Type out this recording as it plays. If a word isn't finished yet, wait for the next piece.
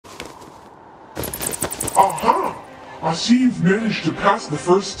Aha! I see you've managed to pass the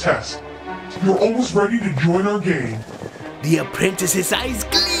first test. You're almost ready to join our game. The apprentice's eyes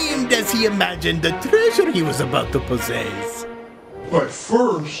gleamed as he imagined the treasure he was about to possess. But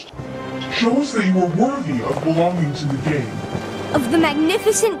first, show us that you are worthy of belonging to the game. Of the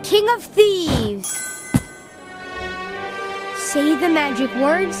magnificent King of Thieves. Say the magic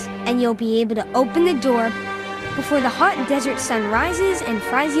words, and you'll be able to open the door before the hot desert sun rises and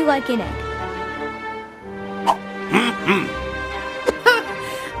fries you like an egg.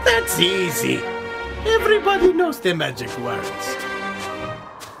 That's easy. Everybody knows the magic words.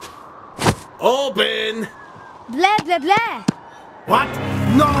 Open! Blah, blah, blah. What?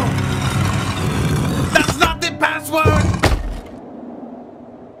 No! That's not the password!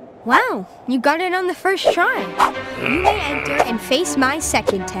 Wow, you got it on the first try. You may enter and face my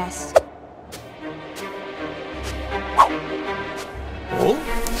second test. Oh?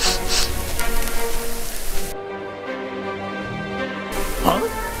 Huh?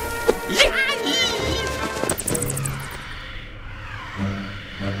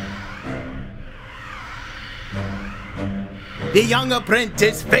 The young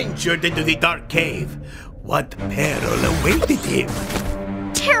apprentice ventured into the dark cave. What peril awaited him?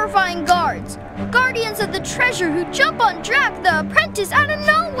 Terrifying guards! Guardians of the treasure who jump on Drac the apprentice out of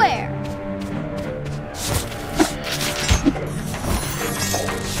nowhere!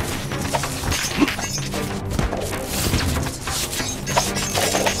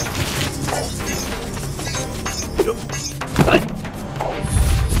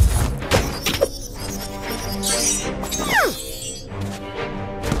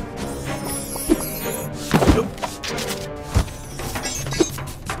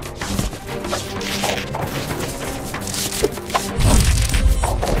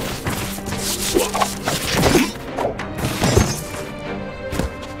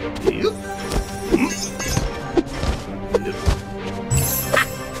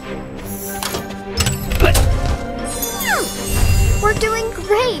 We're doing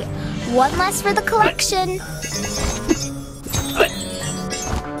great! One less for the collection.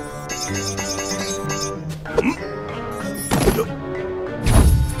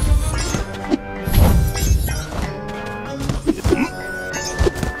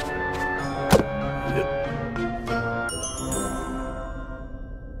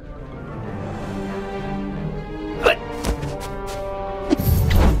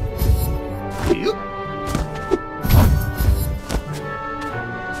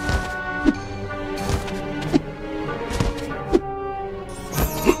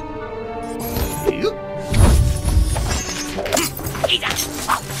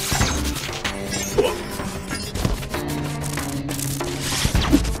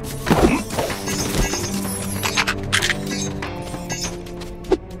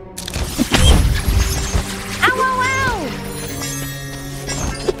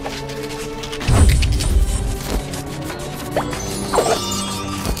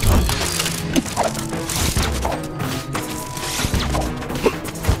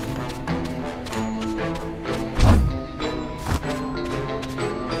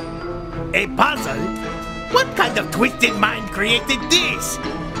 A puzzle? What kind of twisted mind created this?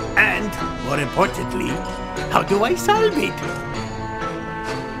 And, more importantly, how do I solve it?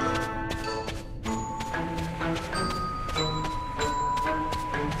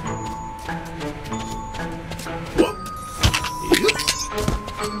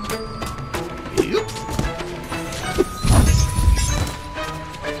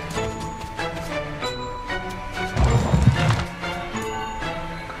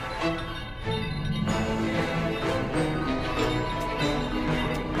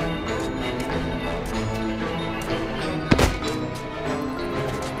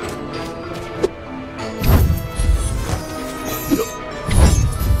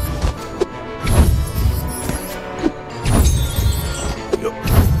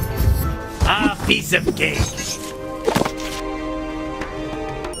 Piece of cake.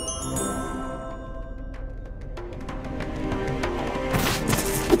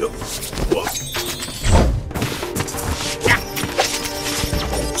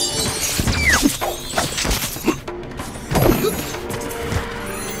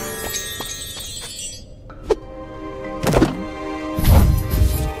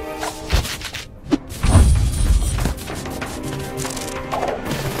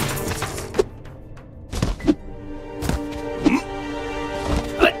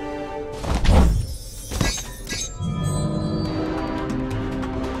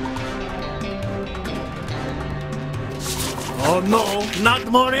 Oh no, not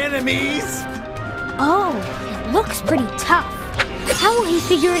more enemies! Oh, it looks pretty tough. How will he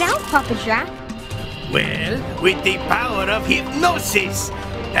figure it out, Papa Drac? Well, with the power of hypnosis,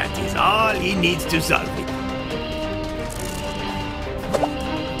 that is all he needs to solve it.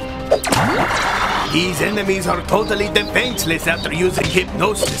 These enemies are totally defenseless after using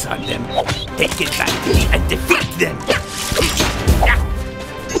hypnosis on them. Take it back and defeat them.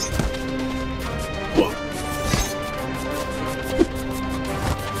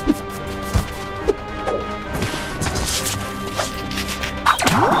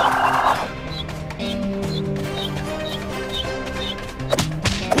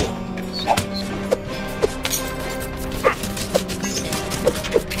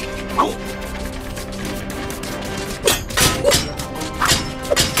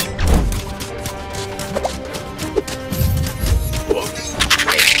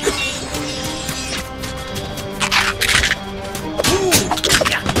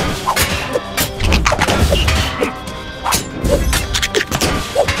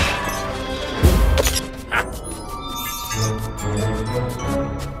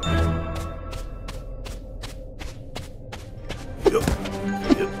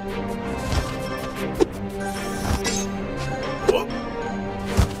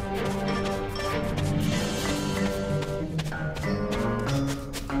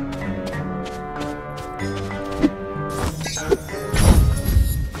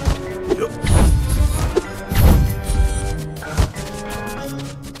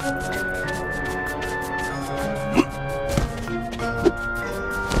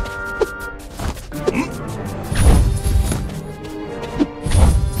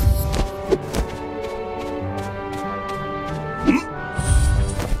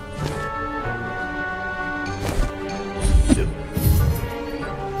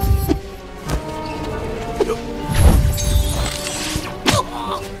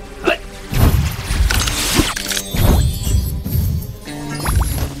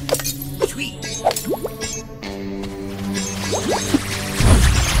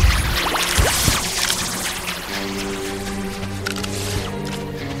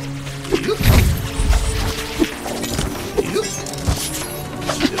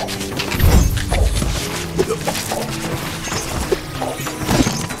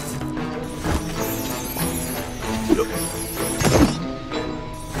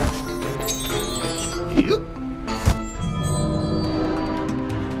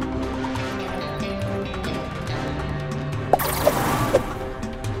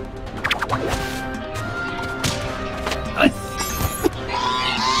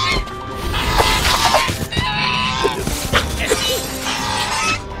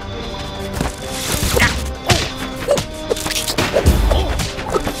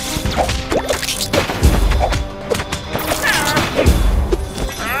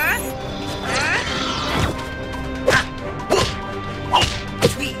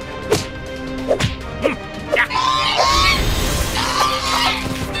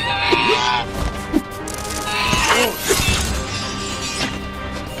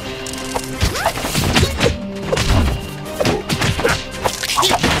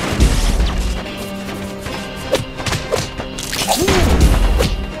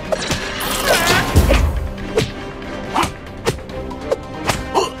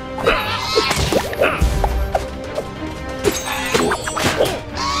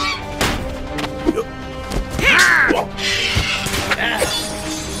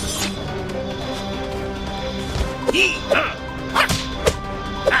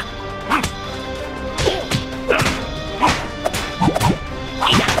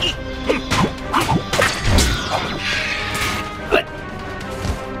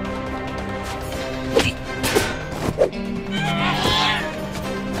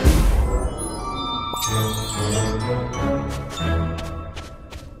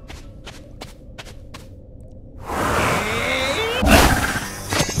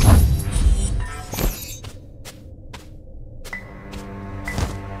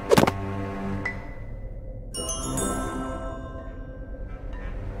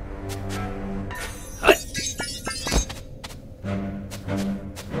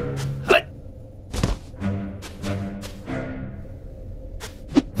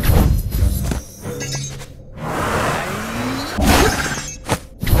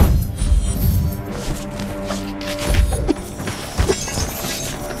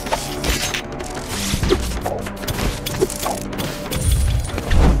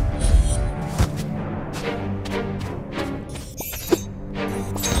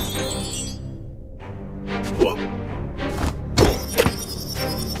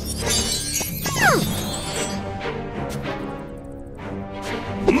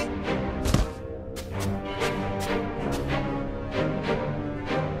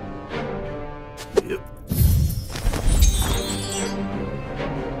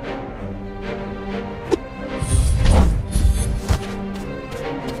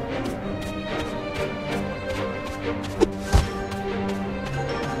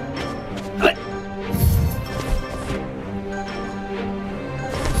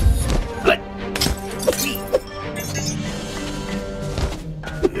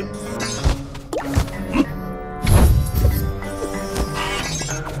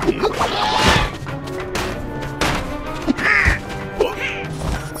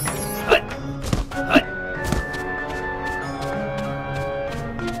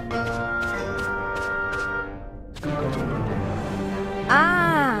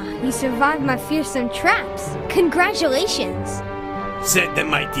 Ah, you survived my fearsome traps. Congratulations. Said the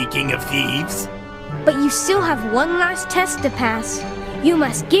mighty king of thieves. But you still have one last test to pass. You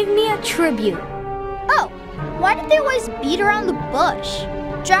must give me a tribute. Oh, why did they always beat around the bush?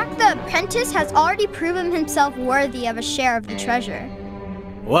 Jack the apprentice has already proven himself worthy of a share of the treasure.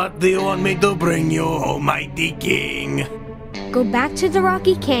 What do you want me to bring you, oh mighty king? Go back to the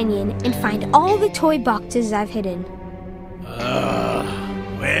Rocky Canyon and find all the toy boxes I've hidden.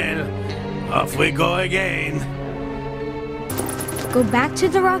 Well, off we go again. Go back to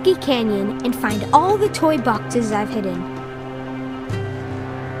the Rocky Canyon and find all the toy boxes I've hidden.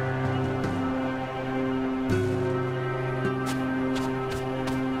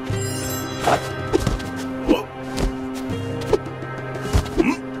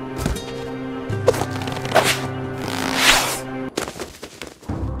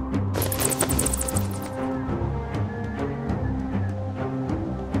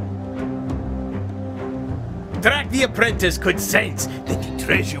 Track the apprentice could sense that the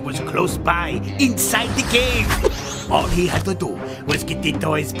treasure was close by, inside the cave. All he had to do was get the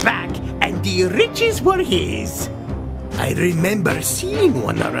toys back, and the riches were his. I remember seeing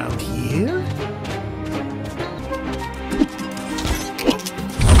one around here.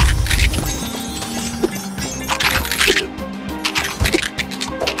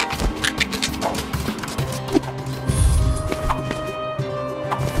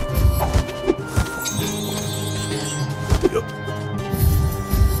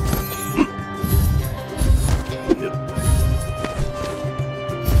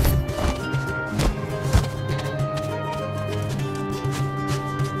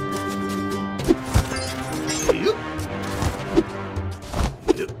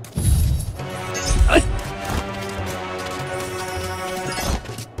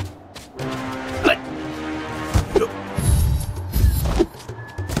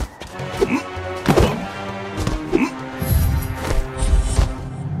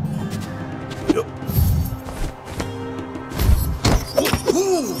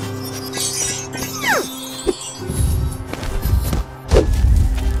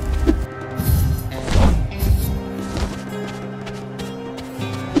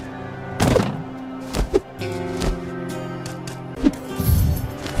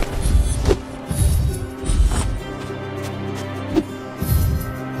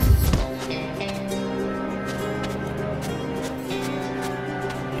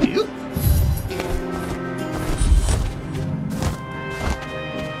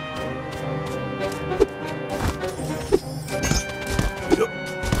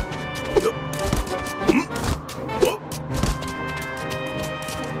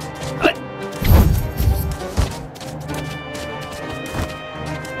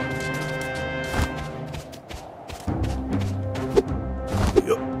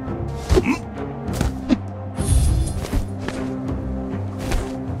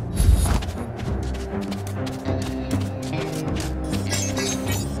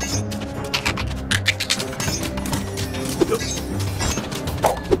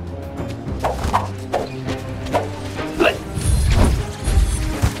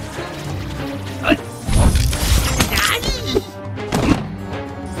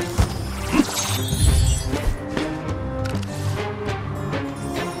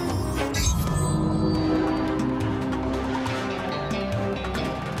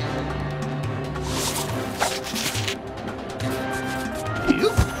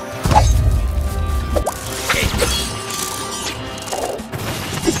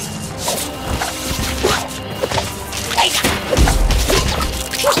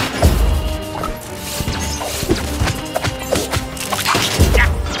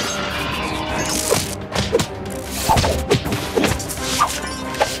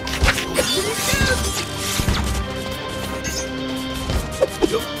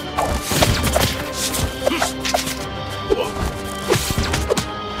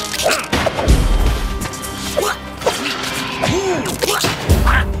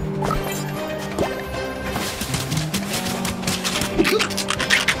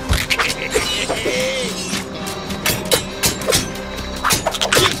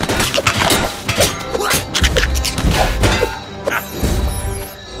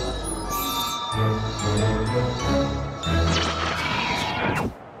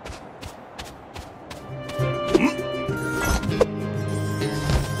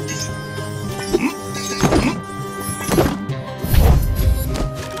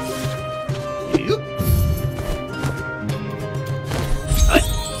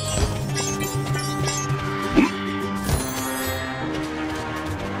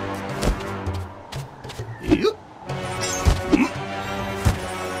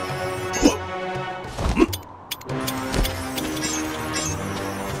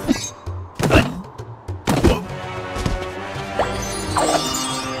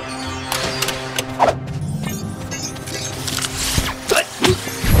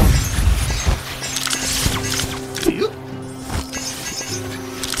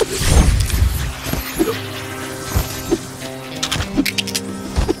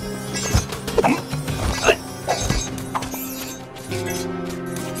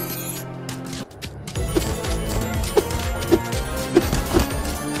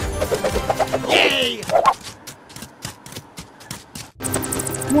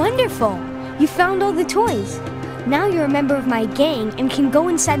 Wonderful! You found all the toys. Now you're a member of my gang and can go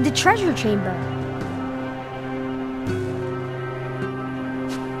inside the treasure chamber.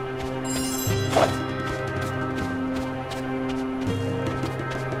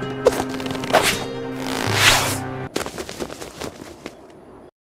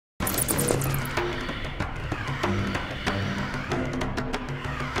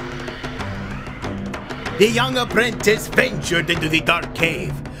 The young apprentice ventured into the dark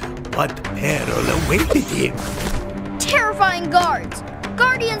cave. What peril awaited him? Terrifying guards!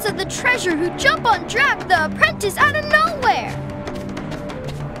 Guardians of the treasure who jump on Drac the apprentice out of nowhere!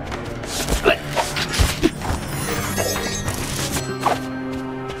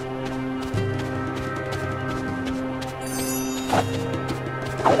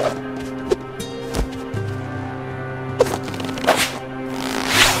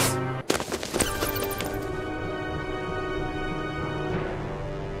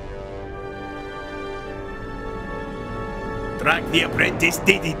 Drac the apprentice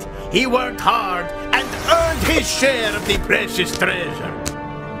did it. He worked hard and earned his share of the precious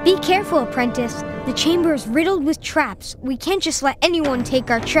treasure. Be careful, apprentice. The chamber is riddled with traps. We can't just let anyone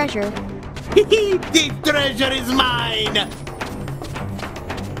take our treasure. The treasure is mine!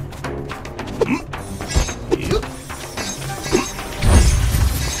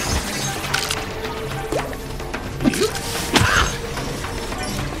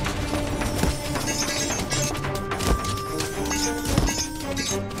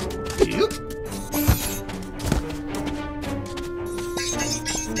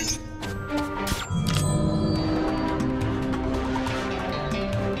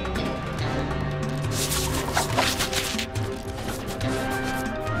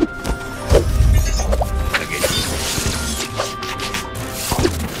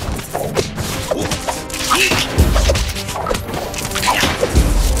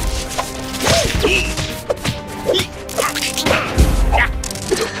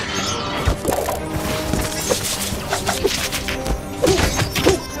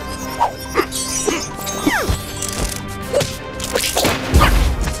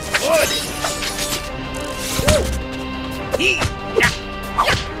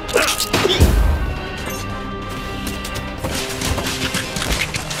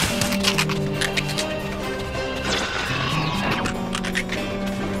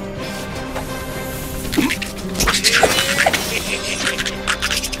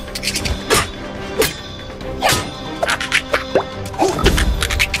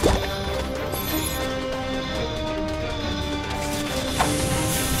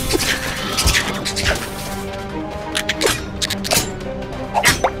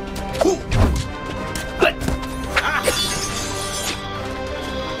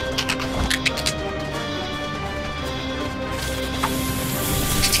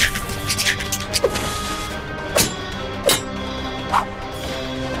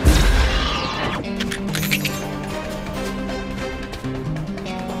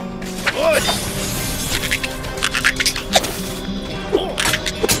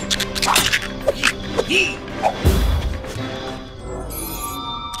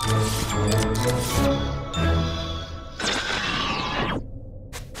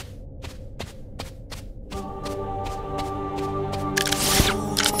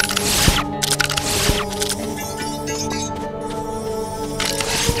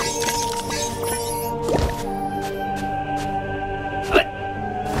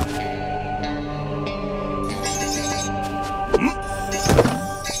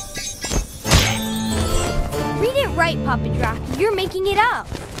 Right, Papa Drac, you're making it up.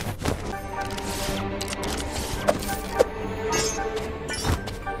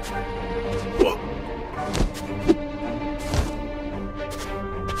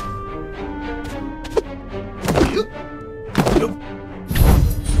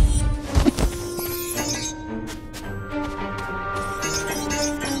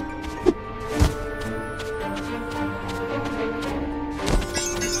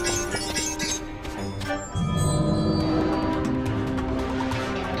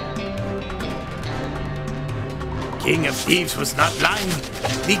 King of Thieves was not lying.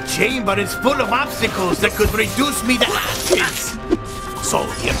 The chamber is full of obstacles that could reduce me to ashes. So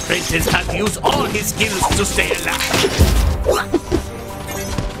the apprentice had to use all his skills to stay alive.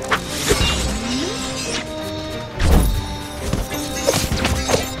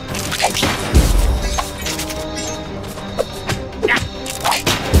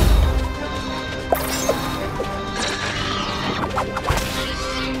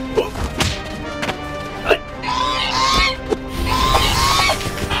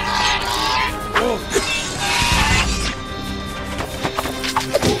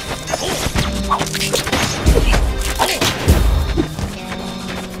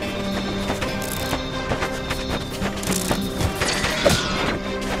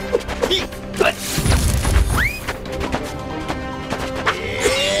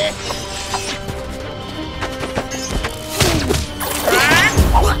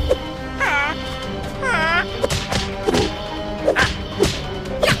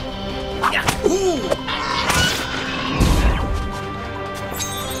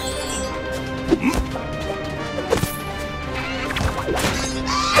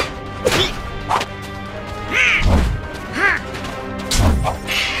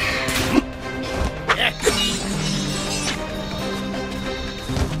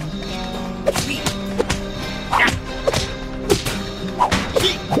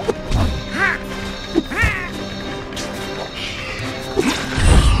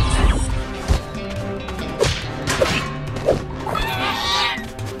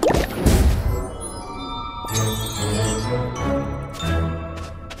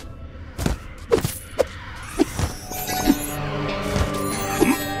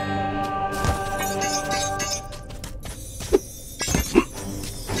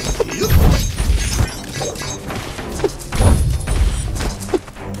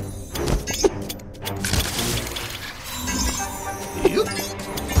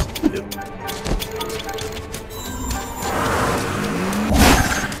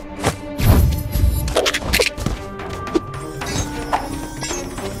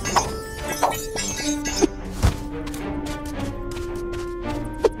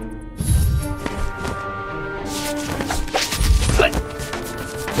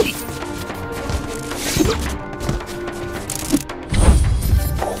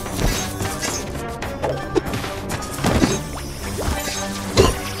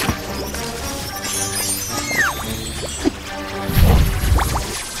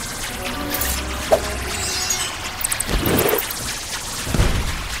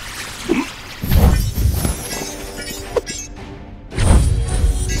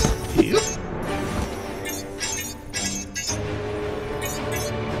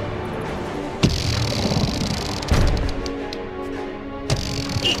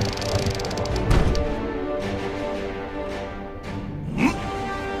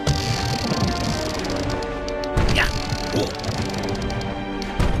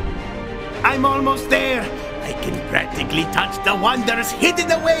 I'm almost there. I can practically touch the wonders hidden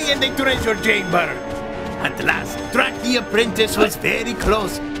away in the treasure chamber. At last, Track the apprentice was very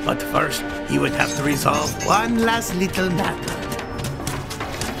close, but first he would have to resolve one last little matter.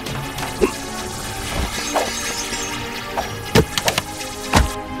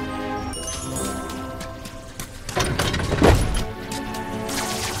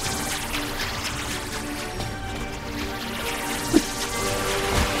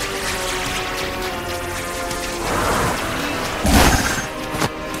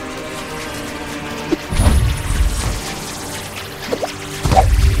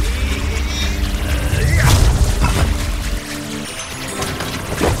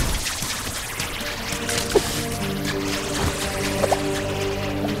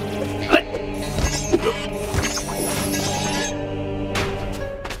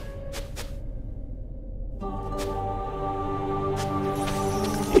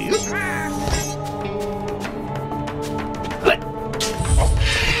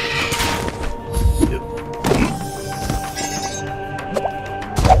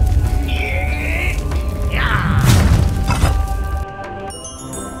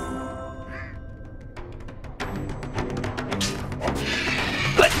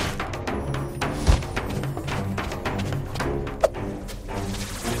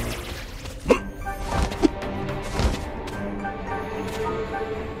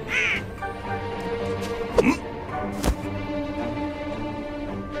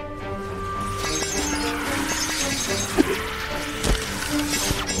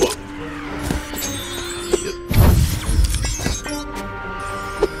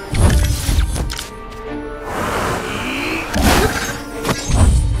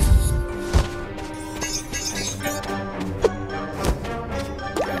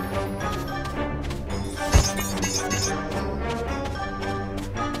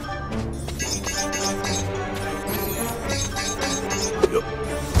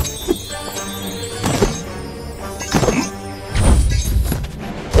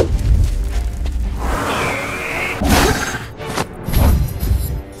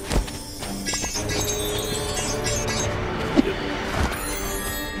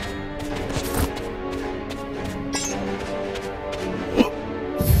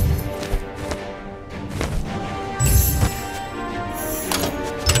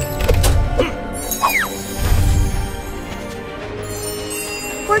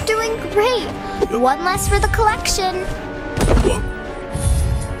 We're doing great. One less for the collection.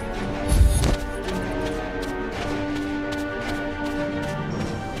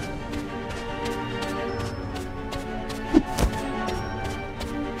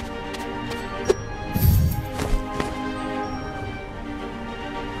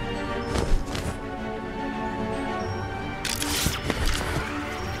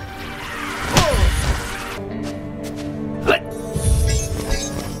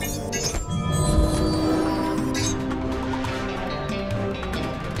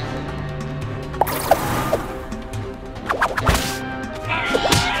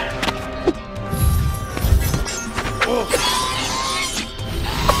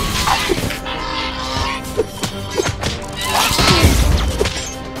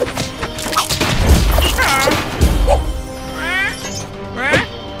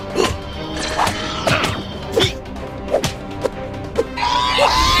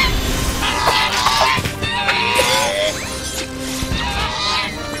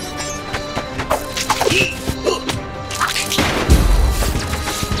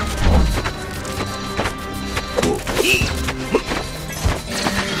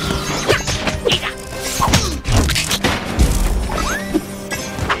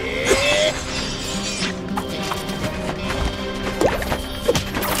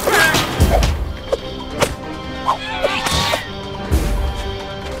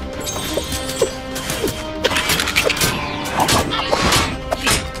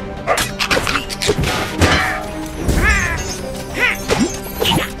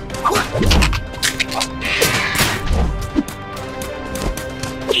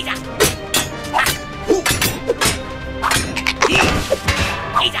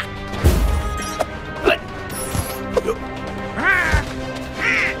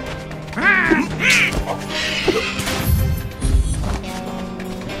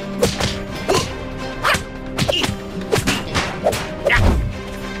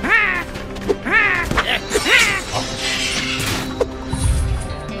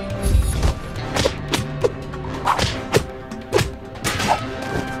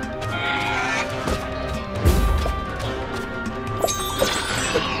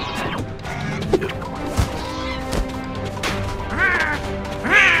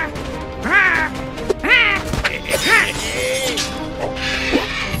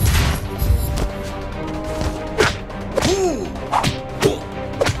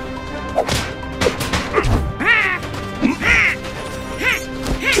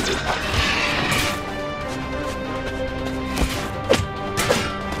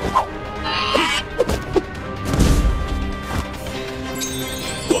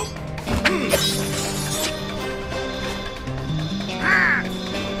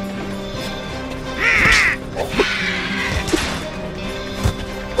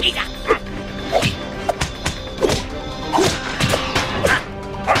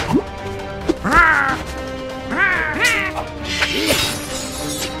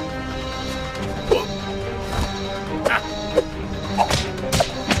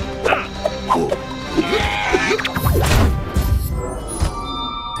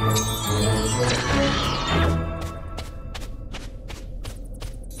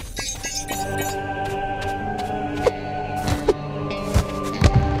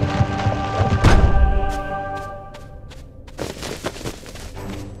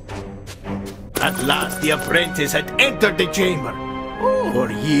 At last the apprentice had entered the chamber. For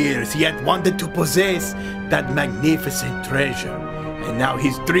years he had wanted to possess that magnificent treasure, and now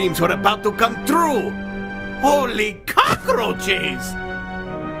his dreams were about to come true. Holy cockroaches!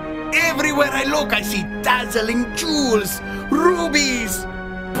 Everywhere I look, I see dazzling jewels, rubies,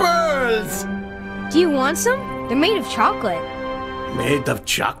 pearls. Do you want some? They're made of chocolate. Made of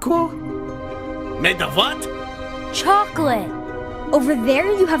choco? Made of what? Chocolate! Over there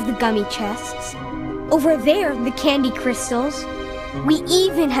you have the gummy chests. Over there, the candy crystals. We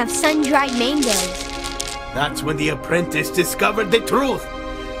even have sun-dried mangoes. That's when the apprentice discovered the truth.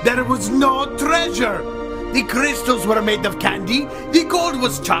 There was no treasure. The crystals were made of candy, the gold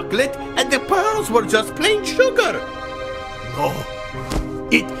was chocolate, and the pearls were just plain sugar. No,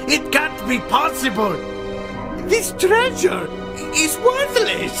 it can't be possible. This treasure is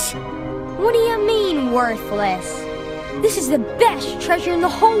worthless. What do you mean, worthless? This is the best treasure in the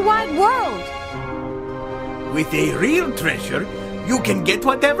whole wide world. With a real treasure, you can get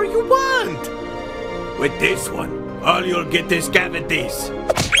whatever you want. With this one, all you'll get is cavities.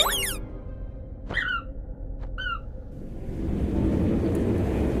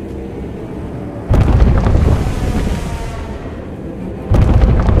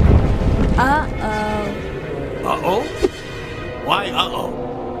 Uh-oh. Uh-oh? Why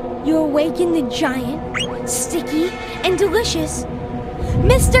uh-oh? You awaken the giant, sticky, and delicious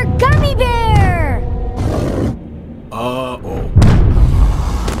Mr. Gummy Bear! Uh-oh.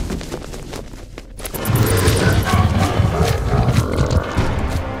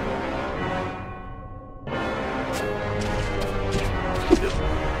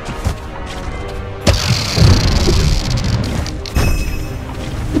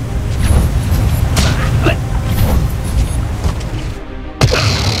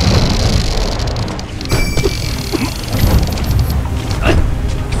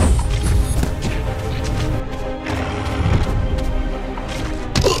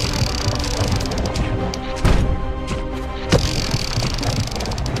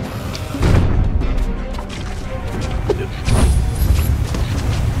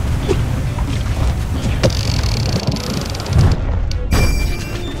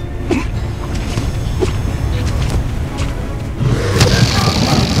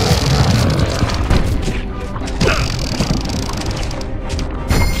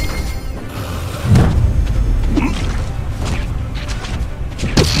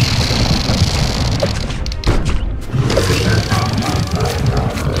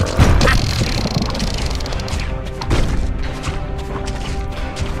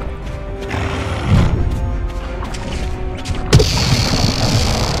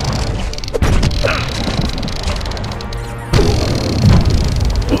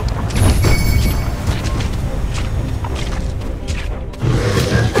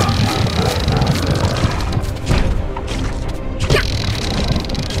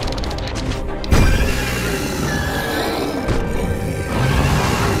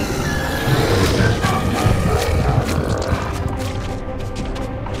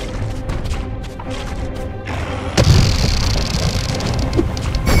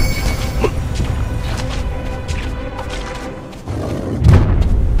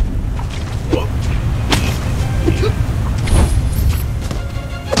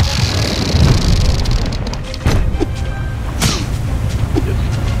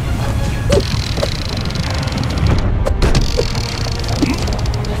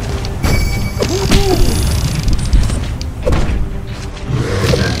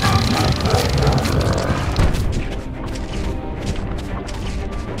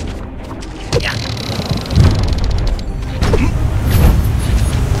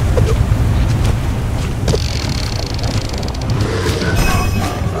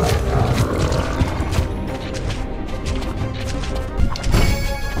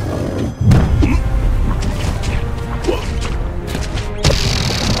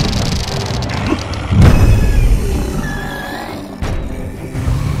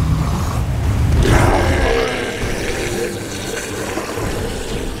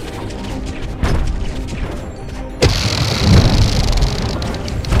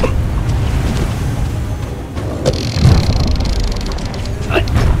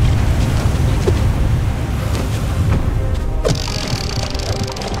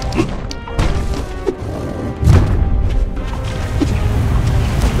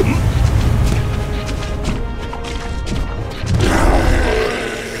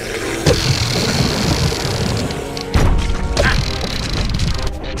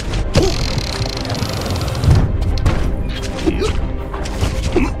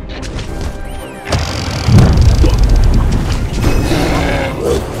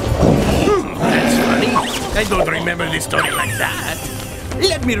 a story like that.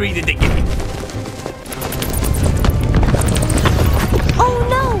 Let me read it again. Oh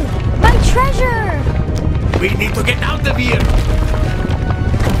no! My treasure! We need to get out of here.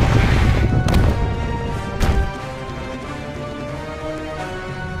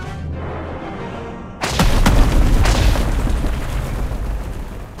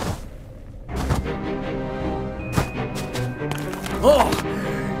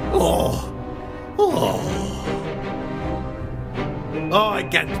 Oh, I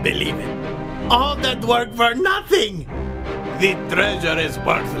can't believe it. All that work for nothing. The treasure is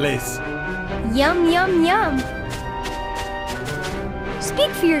worthless. Yum, yum, yum.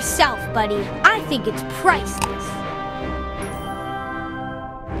 Speak for yourself, buddy. I think it's priceless.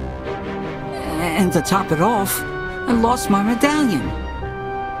 And to top it off, I lost my medallion.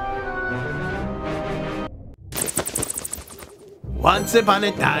 Once upon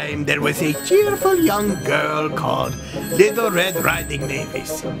a time, there was a cheerful young girl called Little Red Riding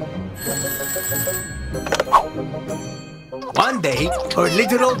Mavis. One day, her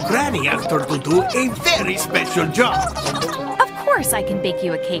little old granny asked her to do a very special job. Of course I can bake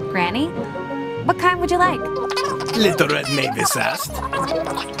you a cake, Granny. What kind would you like? Little Red Mavis asked.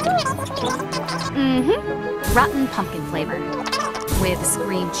 Rotten pumpkin flavor. With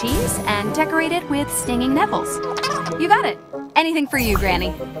scream cheese and decorated with stinging nettles. You got it. Anything for you,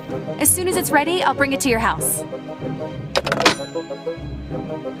 Granny. As soon as it's ready, I'll bring it to your house.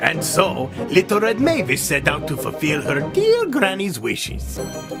 And so, Little Red Mavis set out to fulfill her dear granny's wishes.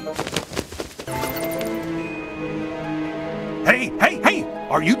 Hey!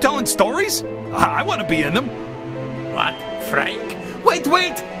 Are you telling stories? I want to be in them. What, Frank? Wait!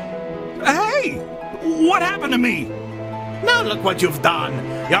 Hey! What happened to me? Now look what you've done.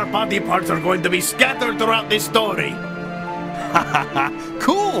 Your body parts are going to be scattered throughout this story.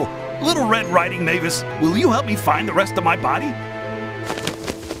 Cool! Little Red Riding Mavis, will you help me find the rest of my body?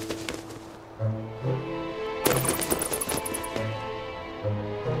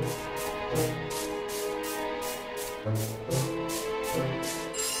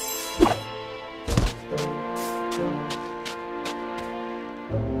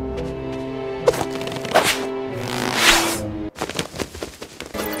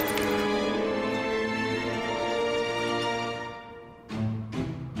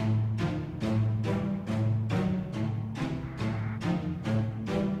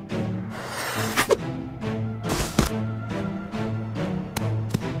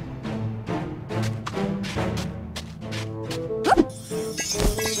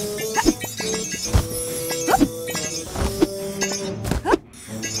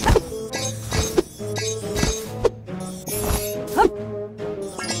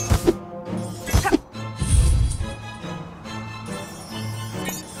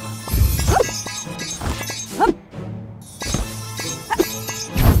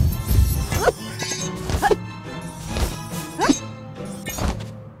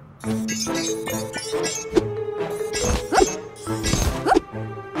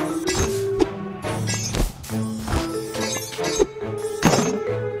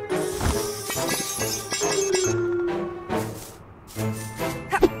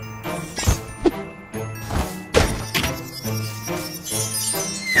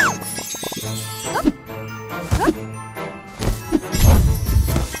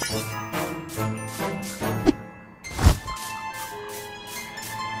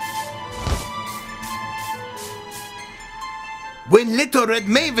 When Little Red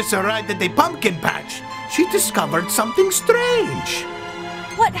Mavis arrived at the pumpkin patch, she discovered something strange.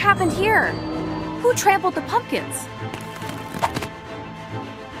 What happened here? Who trampled the pumpkins?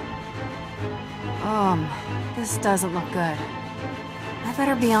 This doesn't look good. I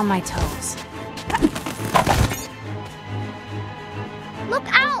better be on my toes. Look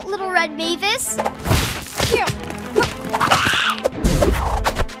out, Little Red Mavis! Here.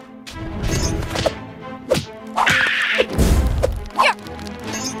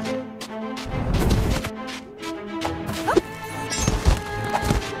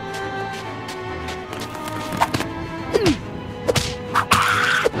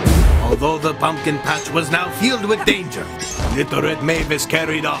 Although the pumpkin patch was now filled with danger, Little Red Mavis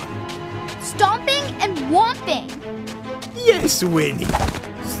carried on. Stomping and whomping! Yes, Winnie.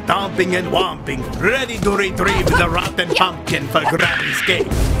 Stomping and whomping, ready to retrieve the rotten pumpkin for Granny's cake.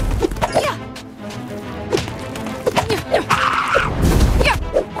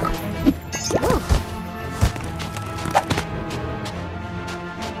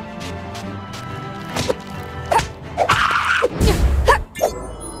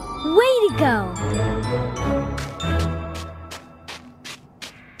 Way to go!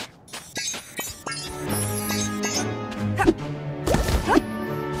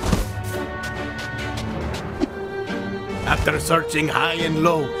 After searching high and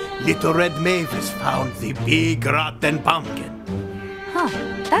low, Little Red Mavis found the big rotten pumpkin. Huh,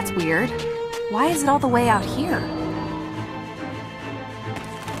 that's weird. Why is it all the way out here?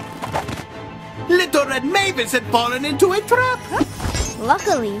 Little Red Mavis had fallen into a trap.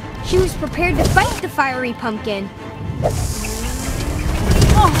 Luckily, she was prepared to fight the fiery pumpkin.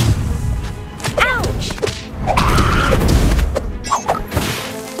 Ouch!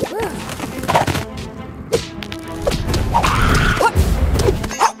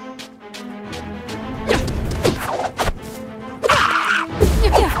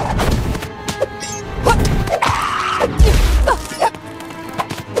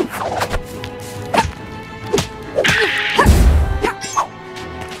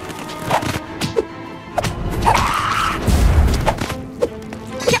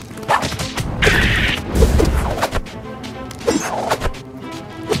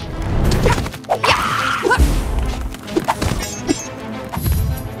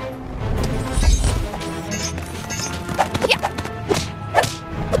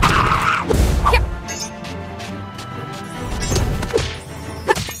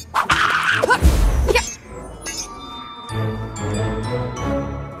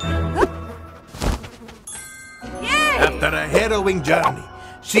 After a harrowing journey,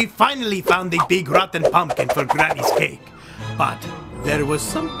 she finally found the big rotten pumpkin for Granny's cake. But there was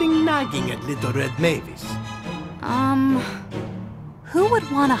something nagging at Little Red Mavis. Who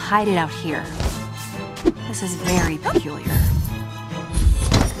would want to hide it out here? This is very peculiar.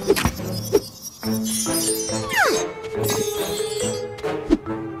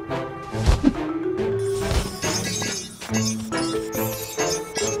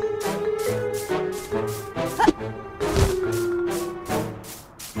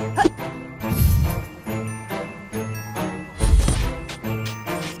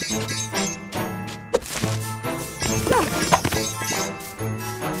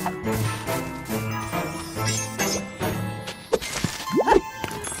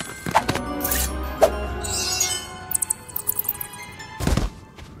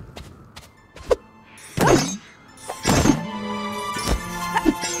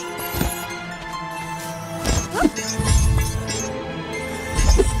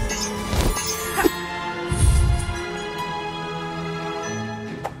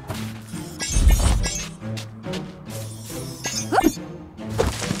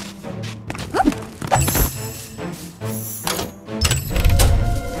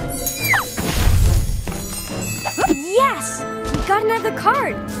 Yes! We got another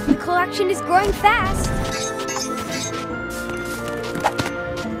card! The collection is growing fast!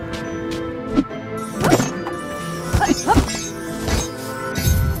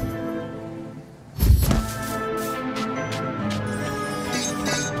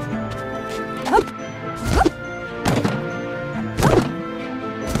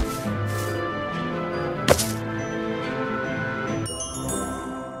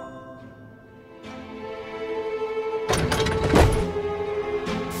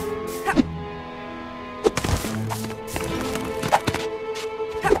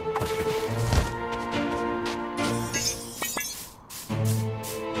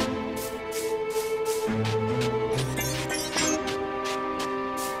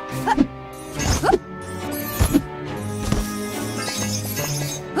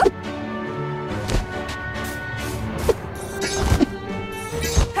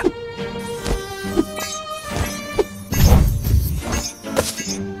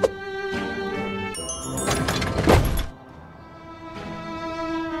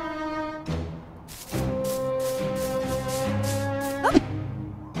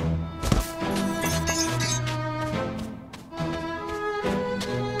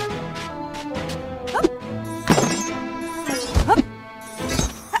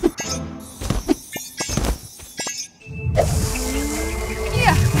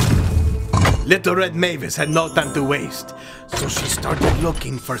 Little Red Mavis had no time to waste, so she started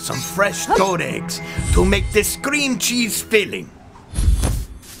looking for some fresh toad eggs to make this cream cheese filling.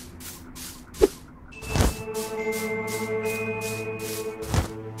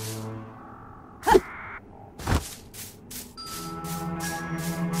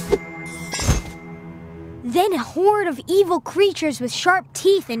 Then a horde of evil creatures with sharp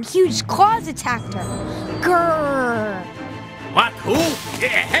teeth and huge claws attacked her. Grrr! What? Who? Yeah,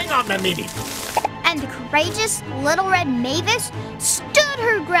 hang on a minute. And the courageous Little Red Mavis stood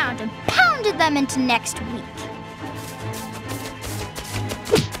her ground and pounded them into next week.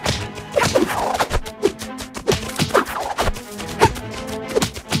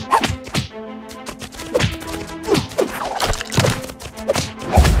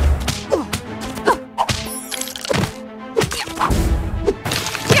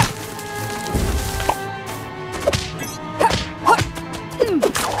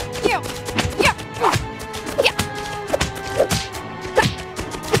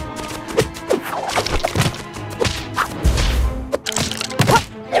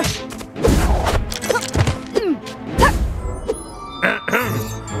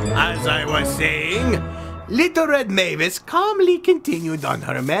 Little Red Mavis calmly continued on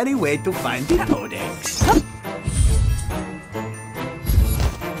her merry way to find the toad eggs.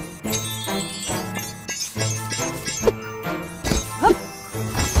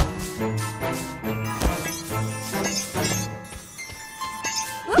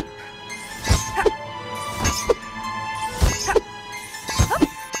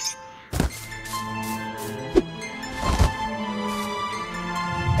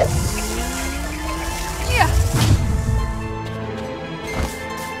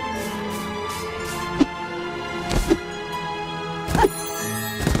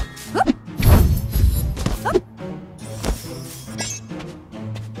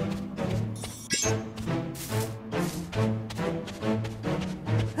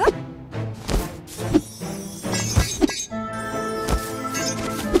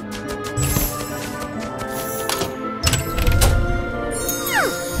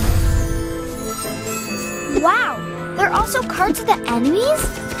 Wow, there are also cards of the enemies?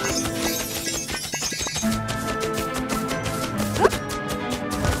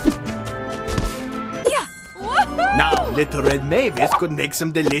 Now, Little Red Mavis could make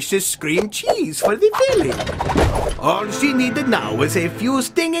some delicious cream cheese for the filling. All she needed now was a few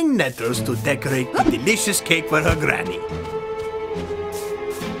stinging nettles to decorate the delicious cake for her granny.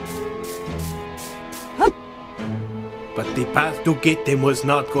 But the path to get them was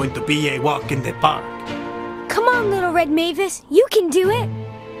not going to be a walk in the park. Come on, Little Red Mavis, you can do it.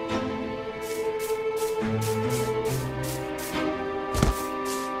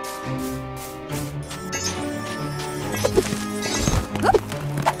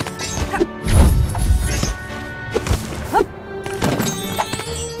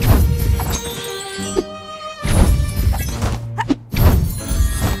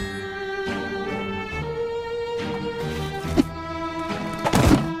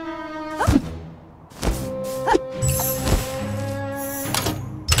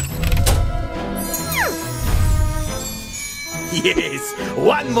 Yes,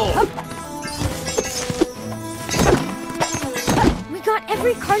 one more. We got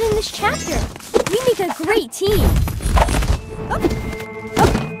every card in this chapter. We make a great team.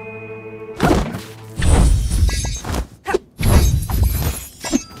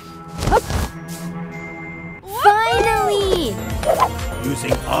 Finally!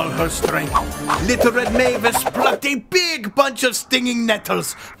 Using all her strength, Little Red Mavis plucked a big bunch of stinging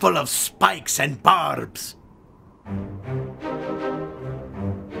nettles full of spikes and barbs.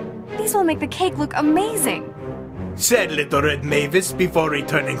 These will make the cake look amazing, said Little Red Mavis before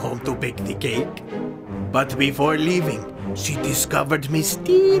returning home to bake the cake. But before leaving, she discovered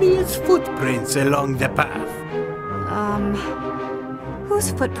mysterious footprints along the path.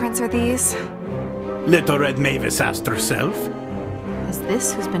 Whose footprints are these? Little Red Mavis asked herself. Is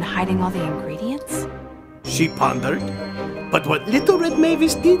this who's been hiding all the ingredients? She pondered. But what Little Red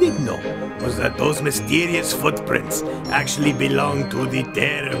Mavis didn't know was that those mysterious footprints actually belonged to the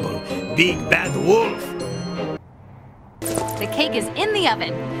terrible Big Bad Wolf. The cake is in the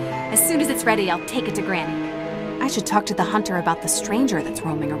oven. As soon as it's ready, I'll take it to Granny. I should talk to the hunter about the stranger that's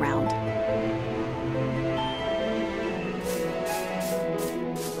roaming around.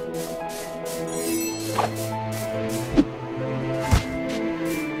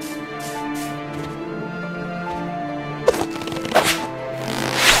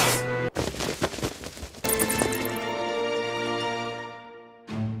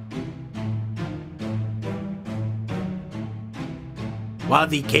 While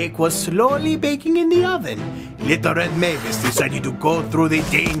the cake was slowly baking in the oven, Little Red Mavis decided to go through the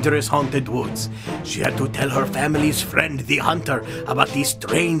dangerous haunted woods. She had to tell her family's friend, the hunter, about the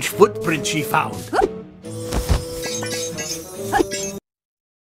strange footprint she found.